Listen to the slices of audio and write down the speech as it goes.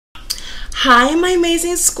Hi, my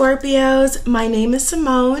amazing Scorpios. My name is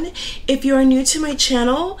Simone. If you are new to my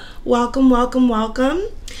channel, welcome, welcome, welcome.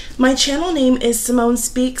 My channel name is Simone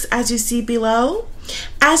Speaks, as you see below.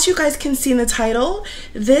 As you guys can see in the title,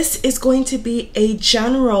 this is going to be a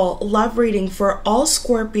general love reading for all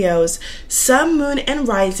Scorpios, Sun, Moon, and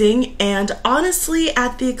Rising, and honestly,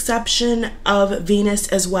 at the exception of Venus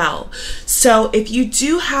as well. So if you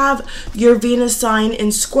do have your Venus sign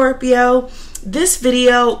in Scorpio, this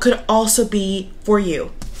video could also be for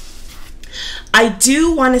you. I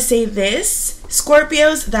do want to say this,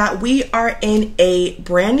 Scorpios, that we are in a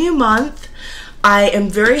brand new month. I am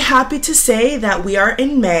very happy to say that we are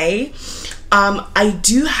in May. I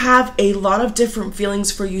do have a lot of different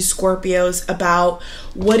feelings for you Scorpios about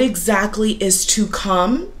what exactly is to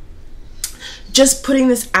come. Just putting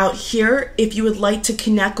this out here, if you would like to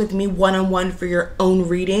connect with me one-on-one for your own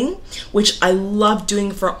reading, which I love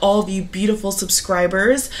doing for all of you beautiful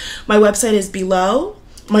subscribers, my website is below,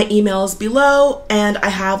 my email is below, and I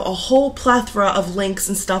have a whole plethora of links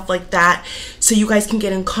and stuff like that so you guys can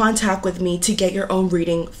get in contact with me to get your own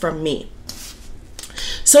reading from me.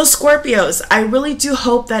 So Scorpios, I really do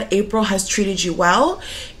hope that April has treated you well.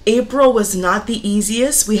 April was not the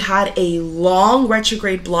easiest. We had a long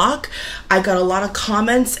retrograde block. I got a lot of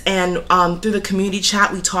comments, and through the community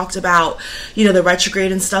chat we talked about, you know, the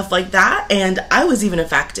retrograde and stuff like that, and I was even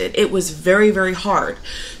affected. It was very, very hard.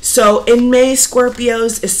 So in May,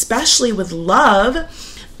 Scorpios, especially with love,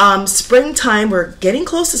 springtime, we're getting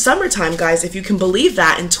close to summertime, guys, if you can believe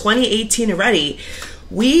that, in 2018 already.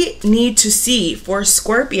 We need to see for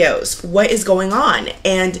Scorpios what is going on.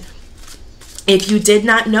 And if you did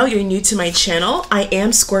not know, you're new to my channel, I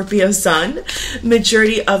am Scorpio Sun.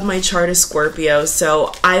 Majority of my chart is Scorpio.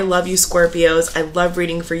 So I love you Scorpios. I love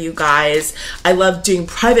reading for you guys. I love doing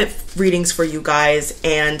private readings for you guys.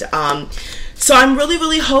 And so I'm really,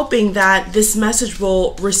 really hoping that this message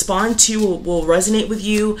will respond to you, will resonate with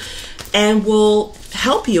you, and will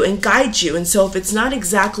help you and guide you. And so if it's not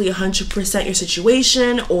exactly 100% your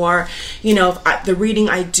situation, or, you know, if the reading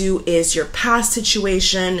I do is your past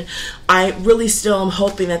situation, I really still am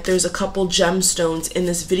hoping that there's a couple gemstones in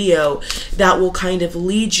this video that will kind of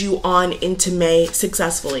lead you on into May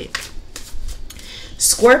successfully.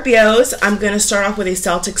 Scorpios, I'm going to start off with a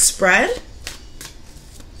Celtic spread.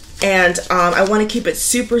 And I want to keep it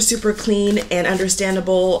super, super clean and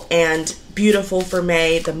understandable and beautiful for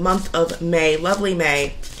May, the month of May, lovely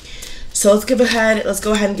May. So let's go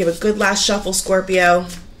ahead and give a good last shuffle, Scorpio.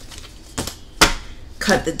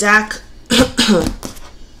 Cut the deck,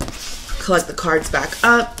 collect the cards back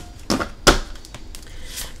up,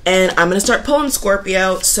 and I'm going to start pulling,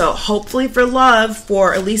 Scorpio. So hopefully for love,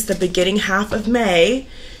 for at least the beginning half of May,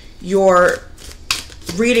 your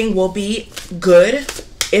reading will be good,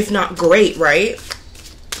 if not great, right?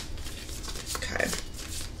 Okay.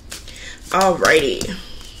 Alrighty.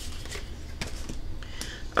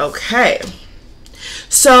 Okay.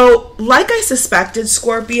 So, like I suspected,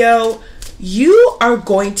 Scorpio, you are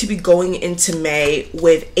going to be going into May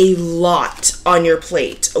with a lot on your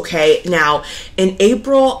plate, okay? Now, in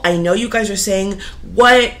April, I know you guys are saying,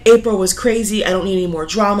 what? April was crazy. I don't need any more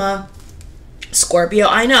drama. Scorpio,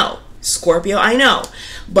 I know. Scorpio, I know.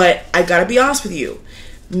 But I gotta be honest with you.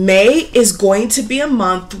 May is going to be a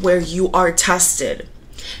month where you are tested.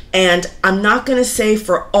 And I'm not going to say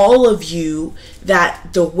for all of you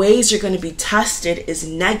that the ways you're going to be tested is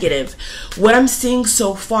negative. What I'm seeing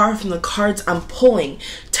so far from the cards I'm pulling,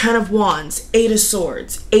 10 of Wands, 8 of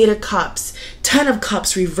Swords, 8 of Cups, 10 of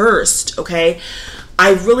Cups reversed, okay?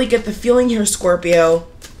 I really get the feeling here, Scorpio,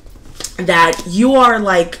 that you are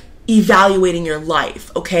like evaluating your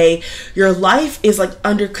life, okay? Your life is like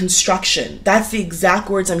under construction. That's the exact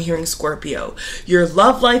words I'm hearing, Scorpio. Your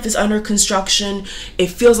love life is under construction. It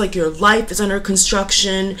feels like your life is under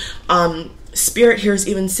construction. Spirit here is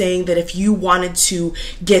even saying that if you wanted to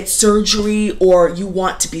get surgery, or you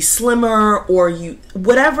want to be slimmer, or you,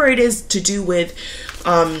 whatever it is to do with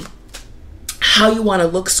how you want to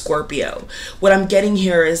look, Scorpio, what I'm getting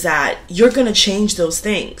here is that you're going to change those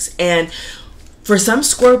things. And for some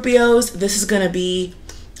Scorpios, this is going to be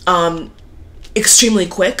extremely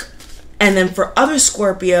quick. And then for other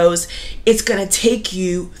Scorpios, it's going to take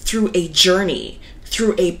you through a journey,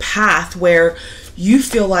 through a path where you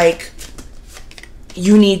feel like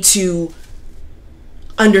you need to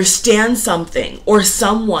understand something or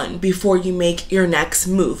someone before you make your next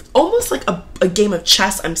move. Almost like a game of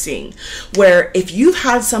chess I'm seeing, where if you've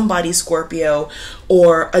had somebody, Scorpio,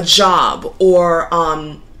 or a job, or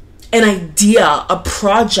an idea, a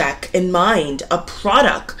project in mind, a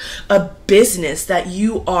product, a business that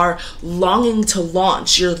you are longing to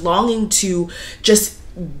launch. You're longing to just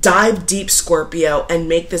dive deep, Scorpio, and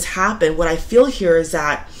make this happen, what I feel here is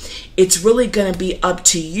that it's really going to be up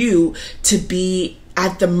to you to be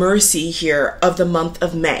at the mercy here of the month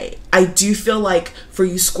of May. I do feel like for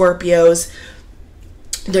you Scorpios,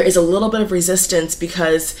 there is a little bit of resistance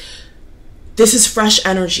because this is fresh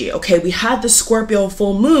energy, okay? We had the Scorpio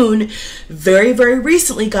full moon very, very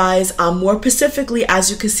recently, guys. More specifically,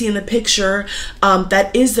 as you can see in the picture,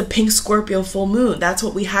 that is the pink Scorpio full moon. That's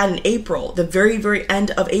what we had in April, the very, very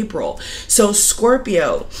end of April. So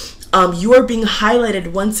Scorpio, you are being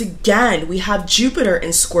highlighted once again. We have Jupiter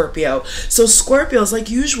in Scorpio. So Scorpios, like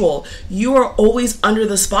usual, you are always under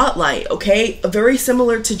the spotlight, okay? Very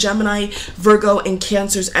similar to Gemini, Virgo, and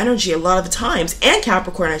Cancer's energy a lot of the times, and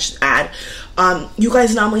Capricorn, I should add. You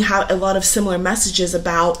guys normally have a lot of similar messages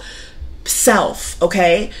about self,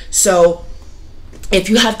 okay? So if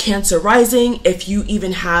you have Cancer rising, if you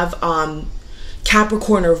even have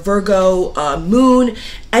Capricorn or Virgo moon,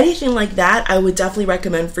 anything like that, I would definitely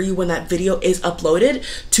recommend for you when that video is uploaded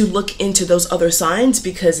to look into those other signs,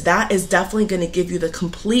 because that is definitely going to give you the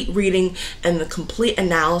complete reading and the complete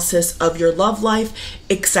analysis of your love life,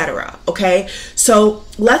 etc. Okay, so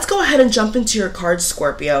let's go ahead and jump into your cards,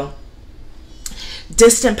 Scorpio.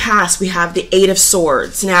 Distant past, we have the Eight of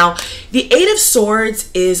Swords. Now, the Eight of Swords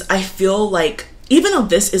is, I feel like, even though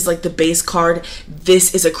this is like the base card,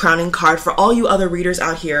 this is a crowning card. For all you other readers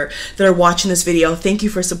out here that are watching this video, thank you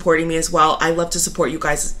for supporting me as well. I love to support you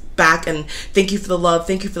guys back, and thank you for the love,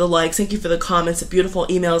 thank you for the likes, thank you for the comments, the beautiful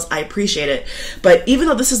emails. I appreciate it. But even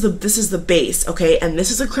though this is the base, okay, and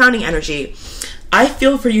this is a crowning energy, I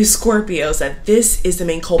feel for you Scorpios that this is the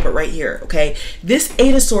main culprit right here, okay? This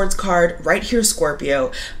Eight of Swords card right here,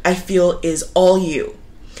 Scorpio, I feel is all you.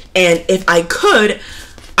 And if I could,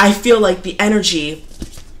 I feel like the energy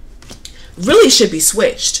really should be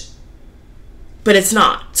switched, but it's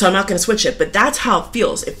not. So I'm not going to switch it, but that's how it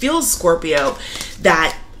feels. It feels, Scorpio,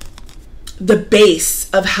 that the base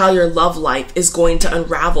of how your love life is going to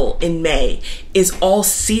unravel in May is all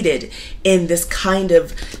seated in this kind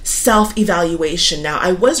of self-evaluation. Now,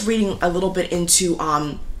 I was reading a little bit into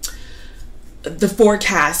the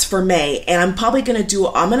forecast for May, and I'm probably going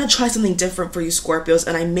to try something different for you Scorpios,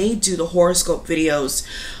 and I may do the horoscope videos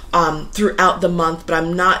throughout the month, but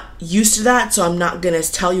I'm not used to that, so I'm not going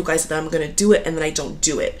to tell you guys that I'm going to do it and then I don't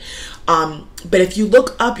do it. But if you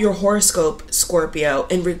look up your horoscope, Scorpio,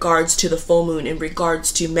 in regards to the full moon, in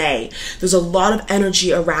regards to May, there's a lot of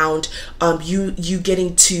energy around you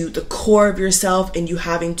getting to the core of yourself, and you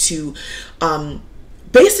having to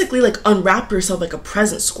basically like unwrap yourself like a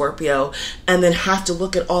present, Scorpio, and then have to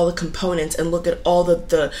look at all the components and look at all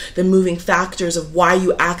the moving factors of why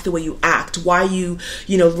you act the way you act, why you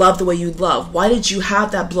love the way you love. Why did you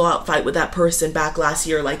have that blowout fight with that person back last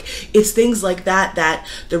year? Like, it's things like that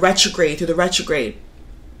the retrograde, through the retrograde,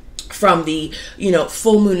 from the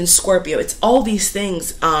full moon in Scorpio, it's all these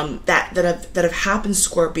things that have happened,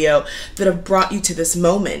 Scorpio, that have brought you to this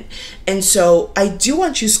moment. And so I do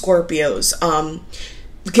want you Scorpios,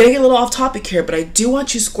 getting a little off topic here, but I do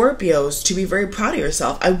want you Scorpios to be very proud of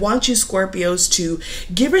yourself. I want you Scorpios to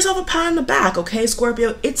give yourself a pat on the back, okay,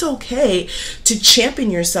 Scorpio? It's okay to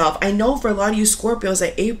champion yourself. I know for a lot of you Scorpios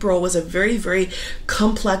that April was a very, very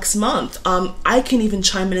complex month. I can even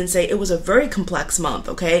chime in and say it was a very complex month,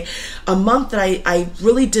 okay? A month that I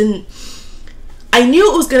really didn't, I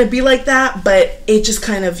knew it was going to be like that, but it just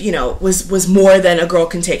kind of, was more than a girl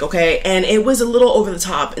can take, okay? And it was a little over the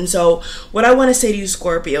top. And so what I want to say to you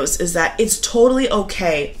Scorpios is that it's totally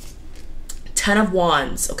okay. 10 of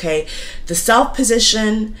Wands, okay? The self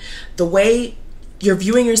position, the way you're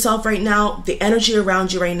viewing yourself right now, the energy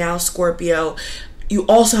around you right now, Scorpio, you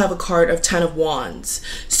also have a card of 10 of Wands.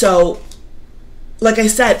 So like I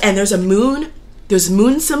said, and there's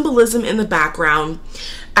moon symbolism in the background.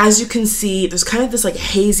 As you can see, there's kind of this like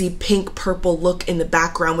hazy pink purple look in the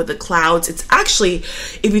background with the clouds. It's actually,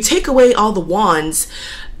 if you take away all the wands,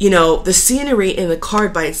 the scenery in the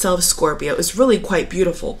card by itself, Scorpio, is really quite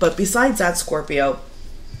beautiful. But besides that, Scorpio,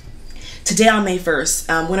 today on May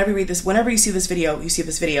 1st, whenever you see this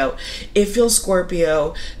video, it feels,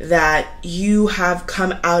 Scorpio, that you have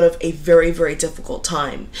come out of a very, very difficult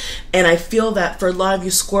time. And I feel that for a lot of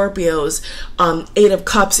you Scorpios, Eight of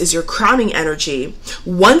Cups is your crowning energy.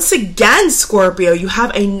 Once again, Scorpio, you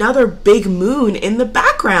have another big moon in the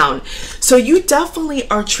background. So you definitely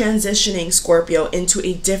are transitioning, Scorpio, into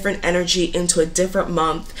a different energy, into a different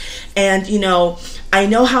month. And, I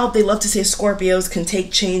know how they love to say Scorpios can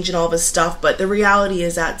take change and all this stuff, but the reality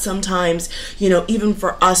is that sometimes, even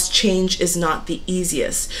for us, change is not the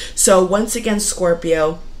easiest. So once again,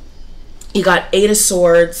 Scorpio, you got Eight of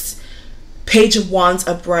Swords, Page of Wands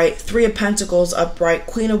upright, Three of Pentacles upright,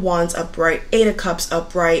 Queen of Wands upright, Eight of Cups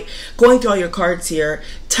upright. Going through all your cards here.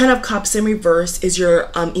 10 of Cups in reverse is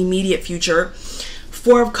your immediate future.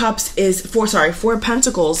 Four of Pentacles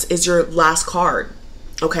is your last card.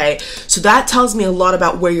 Okay, so that tells me a lot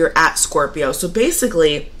about where you're at, Scorpio. So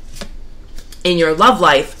basically, in your love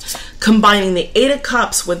life, combining the Eight of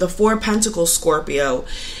Cups with the Four of Pentacles, Scorpio,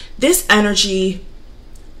 this energy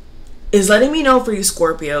is letting me know for you,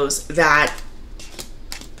 Scorpios, that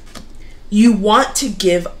you want to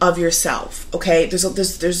give of yourself. Okay, there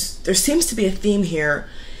seems to be a theme here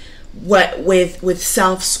with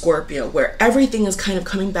self, Scorpio, where everything is kind of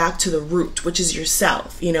coming back to the root, which is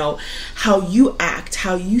yourself. You know, how you act,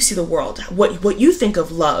 how you see the world, what you think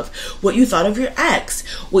of love, what you thought of your ex,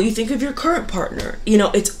 what you think of your current partner. You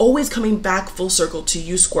know, it's always coming back full circle to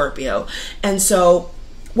you, Scorpio. And so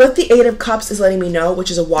what the Eight of Cups is letting me know, which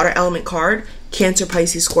is a water element card, Cancer,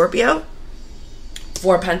 Pisces, Scorpio,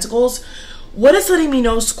 Four of Pentacles, what it's letting me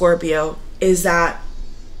know, Scorpio, is that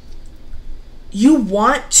you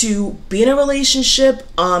want to be in a relationship.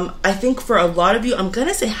 I think for a lot of you, I'm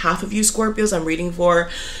gonna say half of you Scorpios I'm reading for,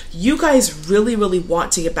 you guys really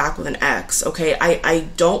want to get back with an ex. Okay, I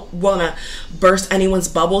don't want to burst anyone's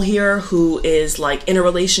bubble here who is like in a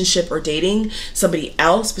relationship or dating somebody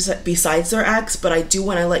else besides their ex, but I do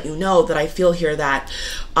want to let you know that I feel here that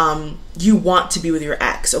you want to be with your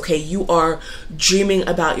ex. Okay, you are dreaming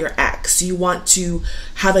about your ex, you want to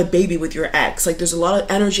have a baby with your ex. Like, there's a lot of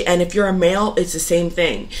energy, and if you're a male, it's the same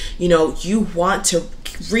thing. You know, you want to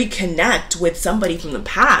reconnect with somebody from the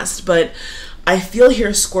past. But I feel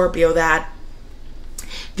here, Scorpio, that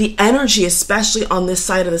the energy, especially on this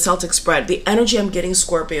side of the Celtic spread, the energy I'm getting,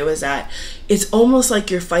 Scorpio, is that it's almost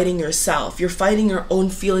like you're fighting yourself. You're fighting your own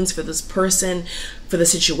feelings for this person, for the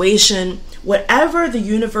situation, whatever the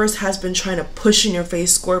universe has been trying to push in your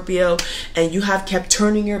face, Scorpio, and you have kept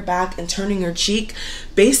turning your back and turning your cheek.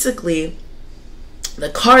 Basically, the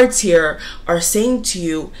cards here are saying to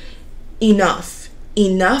you, enough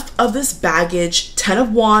of this baggage. 10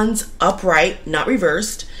 of Wands upright, not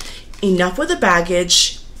reversed. Enough with the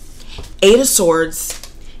baggage. Eight of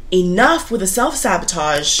Swords. Enough with the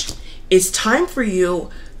self-sabotage. It's time for you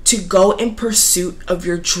to go in pursuit of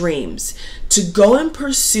your dreams, to go in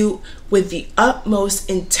pursuit with the utmost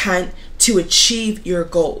intent to achieve your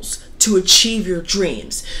goals, to achieve your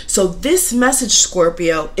dreams. So this message,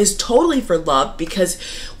 Scorpio, is totally for love, because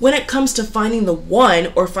when it comes to finding the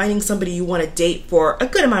one, or finding somebody you want to date for a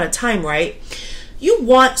good amount of time, right? You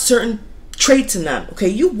want certain traits in them, okay?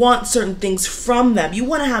 You want certain things from them. You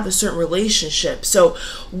want to have a certain relationship. So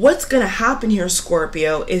what's going to happen here,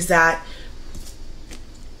 Scorpio, is that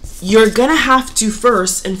you're going to have to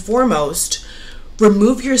first and foremost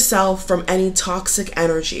remove yourself from any toxic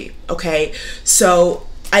energy, okay? So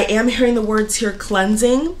I am hearing the words here,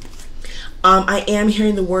 cleansing. I am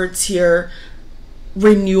hearing the words here,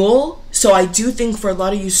 renewal. So I do think for a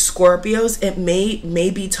lot of you Scorpios, it may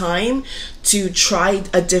be time to try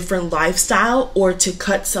a different lifestyle, or to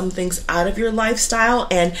cut some things out of your lifestyle.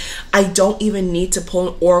 And I don't even need to pull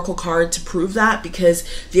an oracle card to prove that, because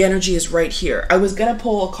the energy is right here. I was gonna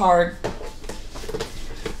pull a card,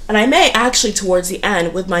 and I may actually towards the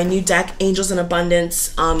end with my new deck, Angels in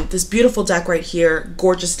Abundance, this beautiful deck right here,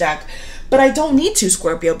 gorgeous deck. But I don't need to,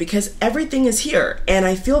 Scorpio, because everything is here. And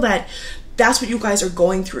I feel that that's what you guys are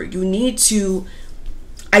going through. You need to,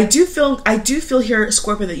 I do feel here,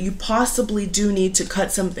 Scorpio, that you possibly do need to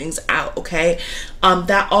cut some things out, okay?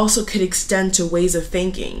 That also could extend to ways of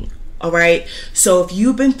thinking. All right. So if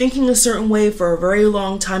you've been thinking a certain way for a very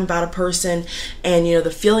long time about a person, and you know the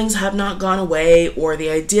feelings have not gone away, or the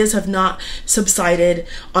ideas have not subsided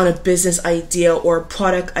on a business idea or a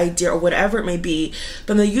product idea or whatever it may be,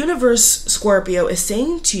 then the universe, Scorpio, is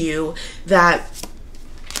saying to you that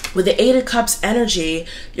with the Eight of Cups energy,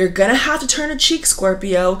 you're gonna have to turn a cheek,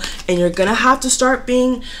 Scorpio, and you're gonna have to start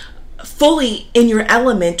being fully in your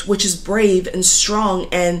element, which is brave and strong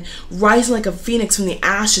and rising like a phoenix from the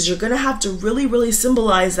ashes. You're gonna have to really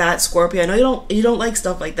symbolize that, Scorpio. I know you don't like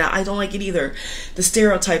stuff like that. I don't like it either, the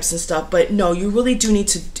stereotypes and stuff, but no, you really do need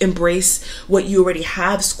to embrace what you already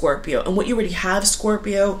have, Scorpio. And what you already have,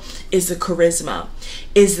 Scorpio, is the charisma,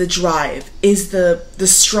 is the drive, is the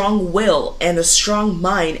strong will and the strong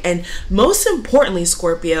mind, and most importantly,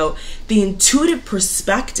 Scorpio, the intuitive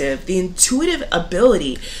perspective, the intuitive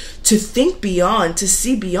ability to think beyond, to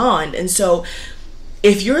see beyond. And so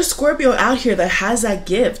if you're a Scorpio out here that has that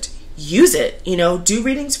gift, use it. You know, do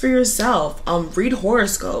readings for yourself, read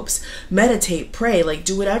horoscopes, meditate, pray, like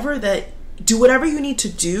do whatever you need to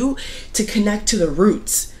do to connect to the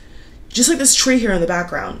roots. Just like this tree here in the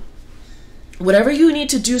background. Whatever you need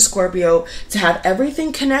to do, Scorpio, to have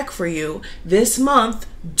everything connect for you this month,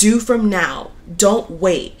 do from now. Don't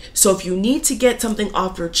wait. So if you need to get something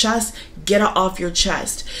off your chest, get it off your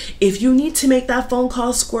chest. If you need to make that phone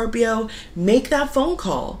call, Scorpio, make that phone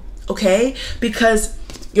call, okay? Because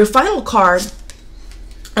your final card,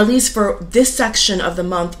 at least for this section of the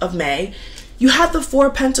month of May, you have the Four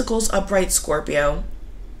of Pentacles upright, Scorpio.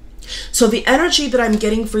 So the energy that I'm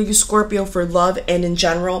getting for you, Scorpio, for love and in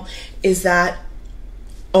general is that,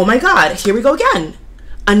 oh my God, here we go again.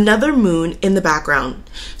 Another moon in the background.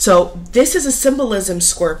 So this is a symbolism,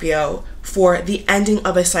 Scorpio, for the ending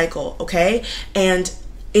of a cycle, okay? And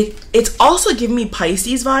it's also giving me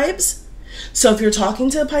Pisces vibes. So if you're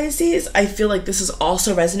talking to a Pisces, I feel like this is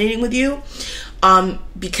also resonating with you.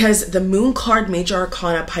 Because the Moon card, Major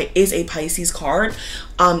Arcana, is a Pisces card.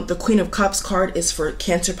 The Queen of Cups card is for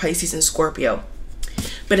Cancer, Pisces, and Scorpio.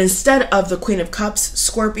 But instead of the Queen of Cups,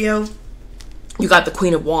 Scorpio, you got the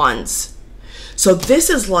Queen of Wands. So this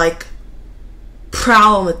is like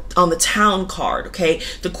prowl on the town card, okay?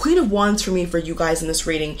 The Queen of Wands for me, for you guys in this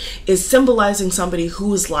reading, is symbolizing somebody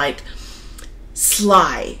who is like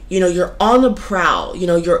sly, you know, you're on the prowl, you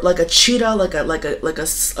know, you're like a cheetah, like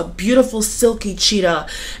a beautiful silky cheetah,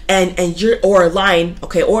 and you're, or a lion,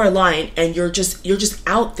 okay, or a lion, and you're just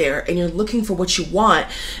out there and you're looking for what you want,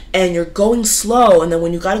 and you're going slow, and then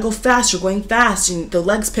when you got to go fast, you're going fast, and the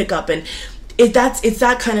legs pick up, and it's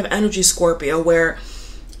that kind of energy, Scorpio, where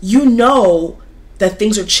you know that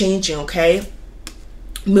things are changing, okay?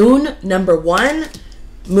 Moon number 1,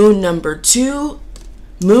 moon number 2,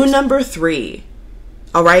 moon number 3.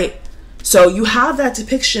 All right. So you have that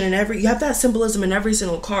depiction in you have that symbolism in every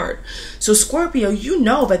single card. So Scorpio, you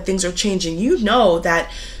know that things are changing. You know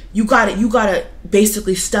that you got to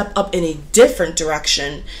basically step up in a different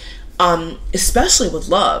direction. Especially with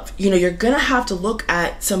love. You know, you're going to have to look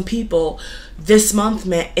at some people this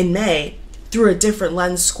month in May through a different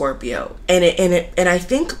lens, Scorpio. And I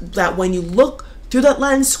think that when you look through that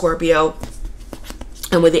lens, Scorpio,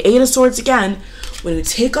 and with the Eight of Swords again, when you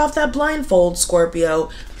take off that blindfold, Scorpio,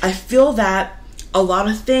 I feel that a lot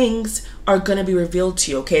of things are going to be revealed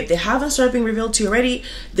to you, okay? If they haven't started being revealed to you already,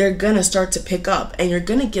 they're going to start to pick up, and you're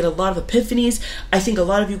going to get a lot of epiphanies. I think a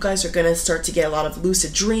lot of you guys are going to start to get a lot of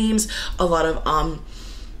lucid dreams, a lot of,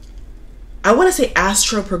 I want to say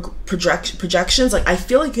astral projections. Like, I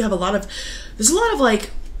feel like you have there's a lot of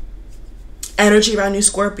like energy around you,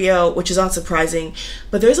 Scorpio, which is not surprising,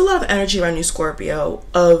 but there's a lot of energy around you, Scorpio,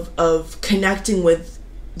 of connecting with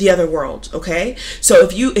the other world, okay? So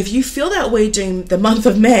if you feel that way during the month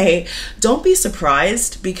of May, don't be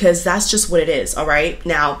surprised, because that's just what it is, all right?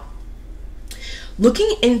 Now,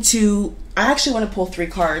 looking into, I actually want to pull 3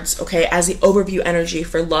 cards, okay, as the overview energy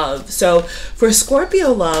for love. So for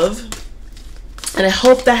Scorpio love, and I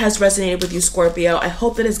hope that has resonated with you, Scorpio. I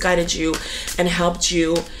hope that has guided you and helped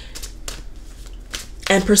you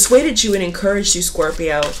and persuaded you and encouraged you,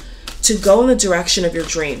 Scorpio, to go in the direction of your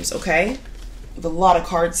dreams, okay? With a lot of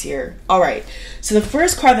cards here. All right. So the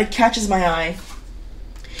first card that catches my eye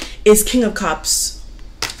is King of Cups.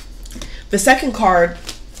 The second card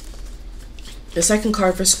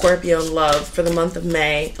for Scorpio in love for the month of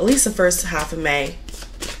May, at least the first half of May.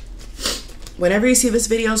 Whenever you see this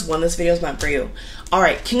video is when this video is meant for you. All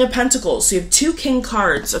right, King of Pentacles. So you have 2 King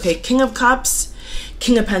cards, okay? King of Cups,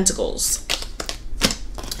 King of Pentacles.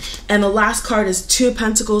 And the last card is 2 of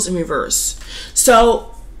Pentacles in reverse.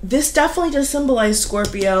 So this definitely does symbolize,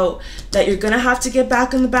 Scorpio, that you're going to have to get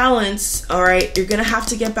back in the balance, all right? You're going to have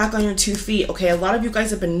to get back on your 2 feet, okay? A lot of you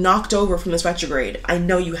guys have been knocked over from this retrograde. I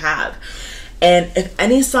know you have. And if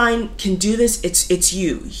any sign can do this, it's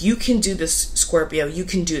you. You can do this, Scorpio. You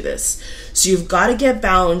can do this. So you've got to get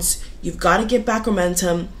balance. You've got to get back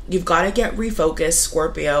momentum. You've got to get refocused,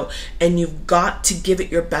 Scorpio. And you've got to give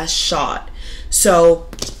it your best shot. So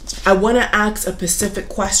I want to ask a specific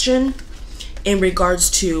question in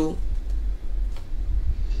regards to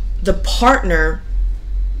the partner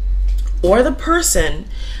or the person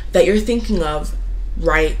that you're thinking of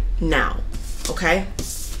right now, okay?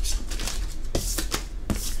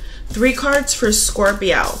 3 cards for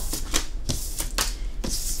Scorpio.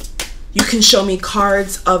 You can show me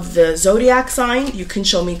cards of the zodiac sign. You can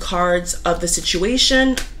show me cards of the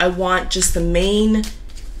situation. I want just the main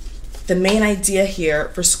idea here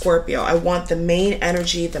for Scorpio. I want the main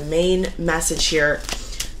energy, the main message here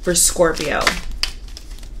for Scorpio.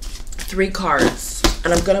 3 cards.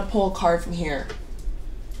 And I'm going to pull a card from here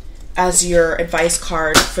as your advice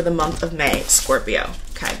card for the month of May, Scorpio.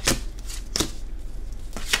 Okay.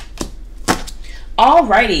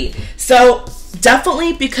 Alrighty. So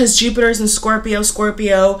Definitely, because Jupiter's in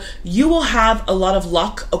Scorpio, you will have a lot of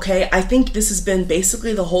luck, okay? I think this has been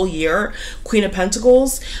basically the whole year. Queen of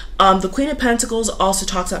Pentacles. The Queen of Pentacles also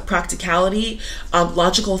talks about practicality,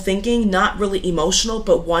 logical thinking, not really emotional,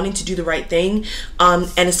 but wanting to do the right thing. And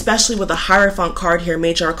especially with the Hierophant card here,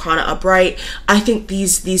 Major Arcana upright, I think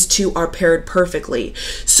these two are paired perfectly.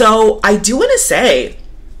 So I do want to say,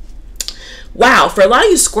 wow, for a lot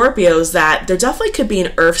of you Scorpios, that there definitely could be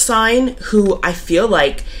an earth sign who I feel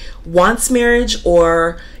like wants marriage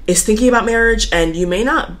or is thinking about marriage, and you may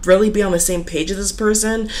not really be on the same page as this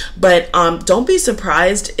person, but don't be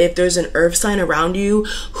surprised if there's an earth sign around you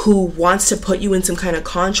who wants to put you in some kind of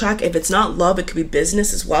contract. If it's not love, it could be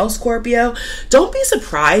business as well, Scorpio. Don't be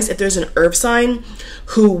surprised if there's an earth sign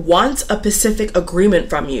who wants a specific agreement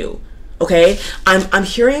from you, okay? I'm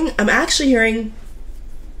actually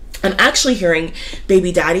hearing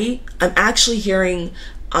baby daddy. I'm actually hearing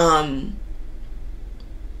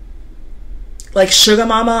like sugar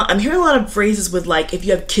mama. I'm hearing a lot of phrases with like, if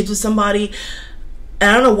you have kids with somebody, and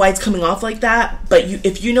I don't know why it's coming off like that, but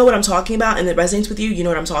if you know what I'm talking about and it resonates with you, you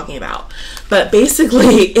know what I'm talking about. But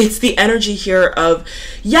basically, it's the energy here of,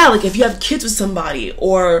 yeah, like if you have kids with somebody,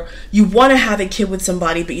 or you want to have a kid with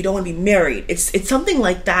somebody but you don't want to be married. It's something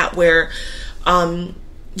like that where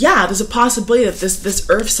yeah, there's a possibility that this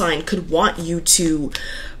earth sign could want you to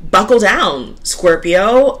buckle down,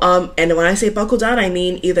 Scorpio. And when I say buckle down, I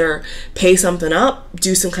mean either pay something up,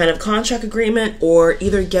 do some kind of contract agreement, or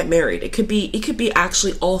either get married. It could be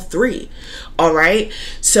actually all three. All right.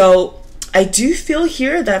 So I do feel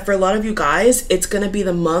here that for a lot of you guys, it's going to be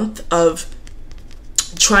the month of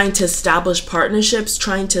trying to establish partnerships,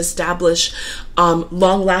 trying to establish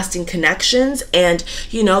long-lasting connections. And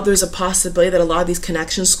you know, there's a possibility that a lot of these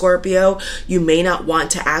connections, Scorpio, you may not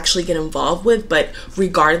want to actually get involved with, but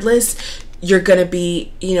regardless, you're gonna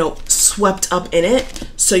be, you know, swept up in it.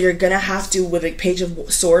 So you're gonna have to, with a Page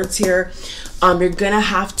of Swords here, you're gonna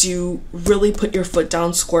have to really put your foot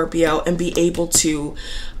down, Scorpio, and be able to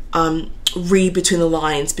read between the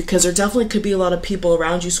lines, because there definitely could be a lot of people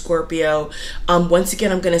around you, Scorpio. Once again,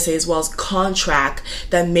 I'm going to say as well as contract,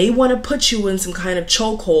 that may want to put you in some kind of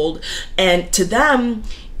chokehold, and to them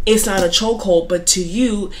it's not a chokehold, but to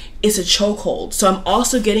you it's a chokehold. So I'm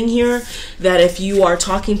also getting here that if you are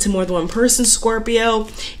talking to more than one person, Scorpio,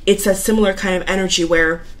 it's a similar kind of energy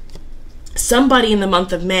where somebody in the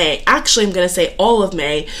month of May, actually I'm going to say all of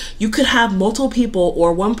May, you could have multiple people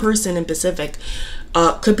or one person in Pacific.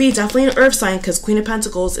 Could be definitely an earth sign, because Queen of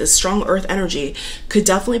Pentacles is strong earth energy. Could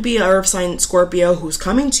definitely be an earth sign, Scorpio, who's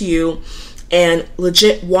coming to you and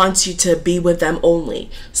legit wants you to be with them only.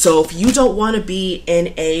 So if you don't want to be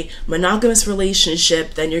in a monogamous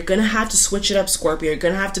relationship, then you're going to have to switch it up, Scorpio. You're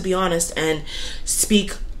going to have to be honest and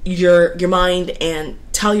speak your mind and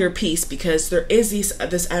tell your piece, because there is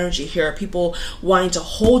this energy here, people wanting to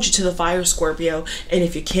hold you to the fire, Scorpio, and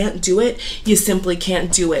if you can't do it, you simply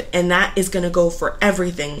can't do it. And that is going to go for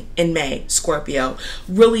everything in May, Scorpio.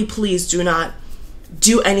 Really, please do not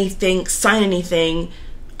do anything, sign anything,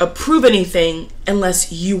 approve anything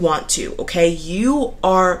unless you want to, okay? You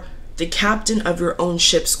are the captain of your own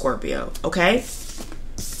ship, Scorpio, okay?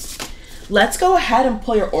 Let's go ahead and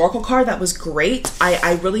pull your oracle card. That was great.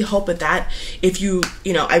 I really hope that if you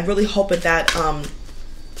know, I really hope that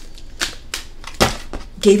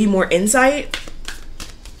gave you more insight.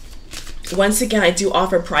 Once again, I do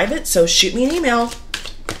offer private, so shoot me an email.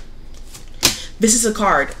 This is a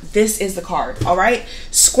card. This is the card. All right,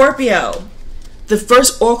 Scorpio. The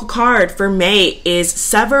first oracle card for May is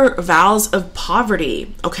Sever Vows of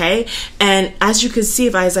Poverty, okay? And as you can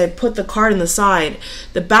see, as I put the card on the side,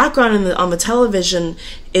 the background on the television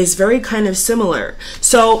is very kind of similar.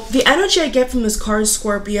 So the energy I get from this card,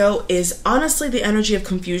 Scorpio, is honestly the energy of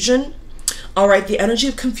confusion, all right? The energy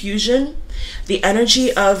of confusion, the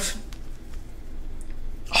energy of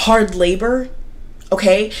hard labor,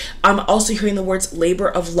 okay? I'm also hearing the words labor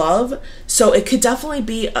of love. So it could definitely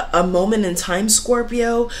be a moment in time,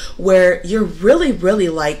 Scorpio, where you're really, really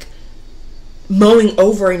like mowing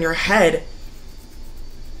over in your head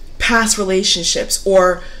past relationships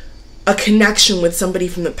or a connection with somebody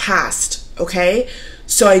from the past, okay?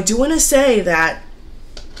 So I do want to say that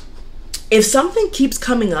if something keeps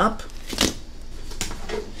coming up,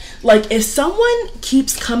 like if someone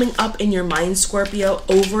keeps coming up in your mind, Scorpio,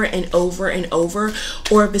 over and over and over,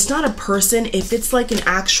 or if it's not a person, if it's like an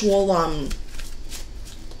actual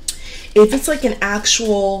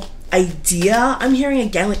idea, I'm hearing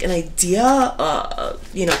again like an idea,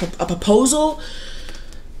 you know, a proposal,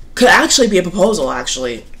 could actually be a proposal,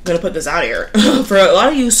 actually. I'm gonna put this out here. For a lot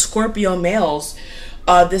of you Scorpio males,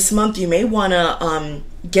 This month you may want to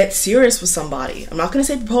get serious with somebody. I'm not going to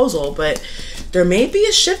say proposal, but there may be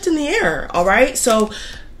a shift in the air, all right? So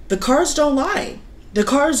the cards don't lie. The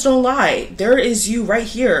cards don't lie. There is you right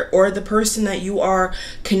here, or the person that you are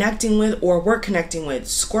connecting with or were connecting with.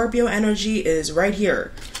 Scorpio energy is right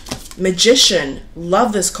here. Magician,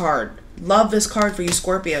 love this card. Love this card for you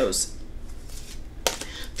Scorpios.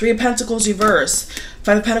 Three of Pentacles reverse,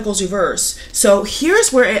 Five of Pentacles reverse. So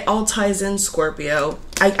here's where it all ties in, Scorpio.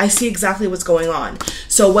 I see exactly what's going on.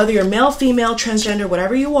 So whether you're male, female, transgender,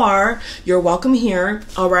 whatever you are, you're welcome here,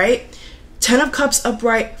 all right? Ten of Cups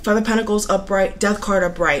upright, Five of Pentacles upright, Death card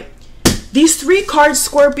upright. These three cards,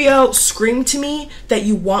 Scorpio, scream to me that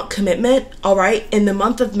you want commitment, all right? In the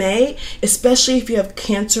month of May, especially if you have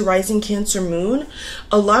Cancer rising, Cancer moon,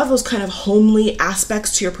 a lot of those kind of homely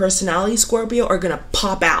aspects to your personality, Scorpio, are going to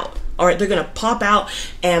pop out, all right? They're going to pop out,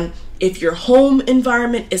 and if your home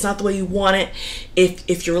environment is not the way you want it,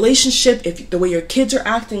 if your relationship, if the way your kids are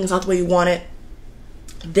acting is not the way you want it,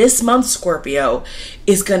 this month, Scorpio,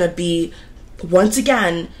 is going to be, once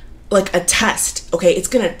again, like a test, okay? It's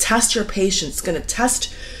going to test your patience. It's going to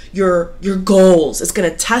test your goals. It's going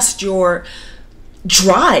to test your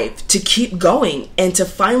drive to keep going and to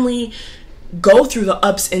finally go through the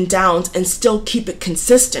ups and downs and still keep it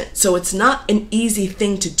consistent. So it's not an easy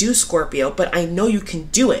thing to do, Scorpio, but I know you can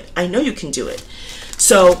do it. I know you can do it.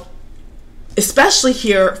 So especially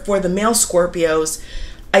here for the male Scorpios,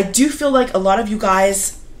 I do feel like a lot of you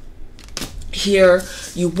guys here,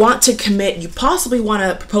 you want to commit, you possibly want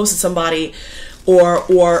to propose to somebody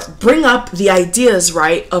or bring up the ideas,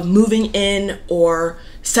 right, of moving in or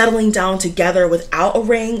settling down together without a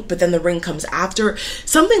ring, but then the ring comes after.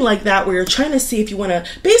 Something like that, where you're trying to see if you want to,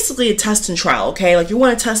 basically a test and trial, okay? Like you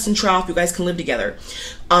want to test and trial if you guys can live together.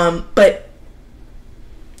 But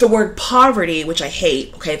the word poverty, which I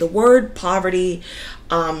hate, okay, the word poverty,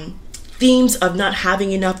 themes of not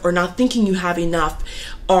having enough or not thinking you have enough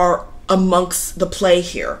are amongst the play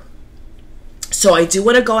here. So I do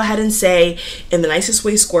want to go ahead and say, in the nicest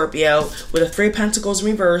way, Scorpio, with a Three of Pentacles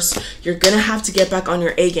in reverse, you're going to have to get back on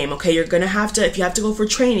your A game, okay? You're going to have to, if you have to go for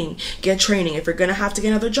training, get training. If you're going to have to get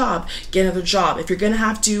another job, get another job. If you're going to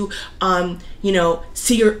have to, you know,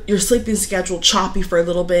 see your sleeping schedule choppy for a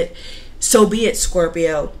little bit, so be it,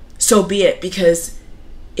 Scorpio. So be it, because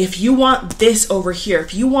if you want this over here,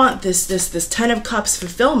 if you want this Ten of Cups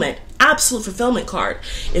fulfillment, absolute fulfillment card,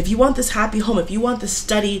 if you want this happy home, if you want this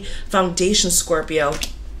steady foundation, Scorpio,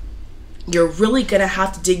 you're really gonna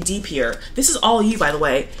have to dig deep here. This is all you, by the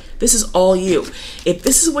way. This is all you. If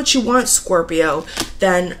this is what you want, Scorpio,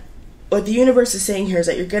 then what the universe is saying here is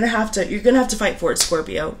that you're gonna have to fight for it,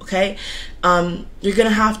 Scorpio, okay? You're gonna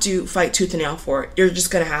have to fight tooth and nail for it. You're just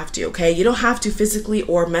gonna have to, okay? You don't have to physically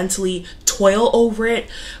or mentally toil over it,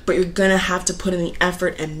 but you're gonna have to put in the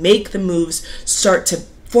effort and make the moves, start to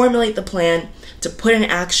formulate the plan, to put in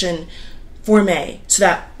action for May, so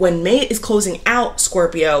that when May is closing out,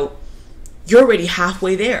 Scorpio, you're already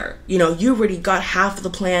halfway there. You know, you already got half of the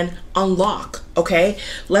plan on lock, okay?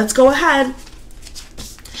 Let's go ahead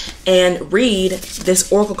and read this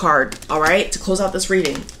oracle card, all right, to close out this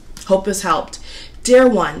reading. Hope this helped. Dear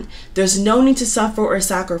one, there's no need to suffer or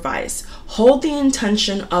sacrifice. Hold the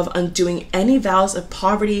intention of undoing any vows of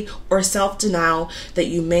poverty or self-denial that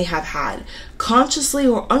you may have had, consciously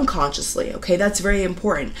or unconsciously, okay? That's very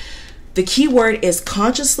important. The key word is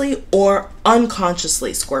consciously or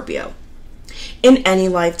unconsciously, Scorpio, in any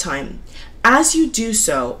lifetime. As you do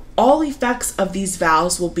so, all effects of these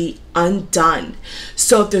vows will be undone.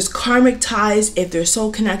 So if there's karmic ties, if there's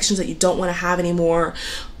soul connections that you don't want to have anymore,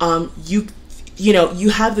 you know, you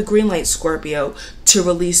have the green light, Scorpio, to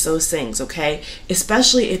release those things, okay?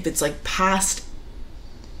 Especially if it's like past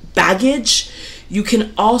baggage, you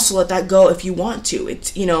can also let that go if you want to.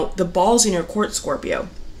 It's, you know, the ball's in your court, Scorpio.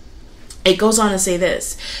 It goes on to say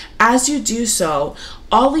this: as you do so,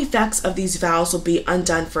 all effects of these vows will be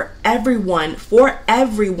undone for everyone,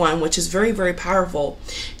 which is very, very powerful,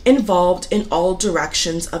 involved in all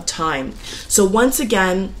directions of time. So once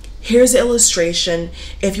again, here's the illustration.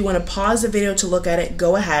 If you want to pause the video to look at it,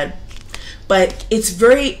 go ahead. But it's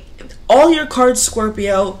very, all your cards,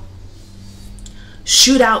 Scorpio,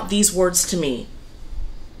 shoot out these words to me: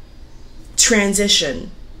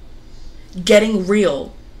 transition, getting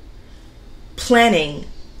real, planning,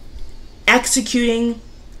 executing,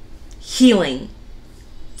 healing,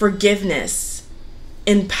 forgiveness,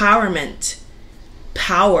 empowerment,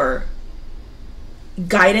 power,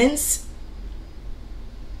 guidance,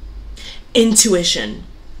 intuition.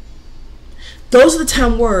 Those are the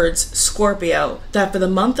 10 words, Scorpio, that for the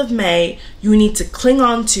month of May, you need to cling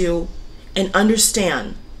on to and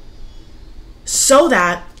understand. so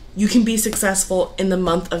that you can be successful in the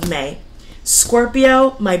month of May.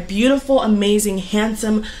 Scorpio, my beautiful, amazing,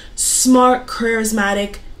 handsome, smart,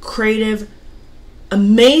 charismatic, creative,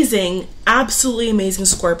 amazing, absolutely amazing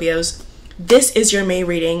Scorpios, this is your May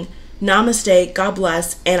reading. Namaste, God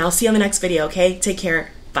bless, and I'll see you on the next video, okay? Take care.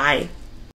 Bye.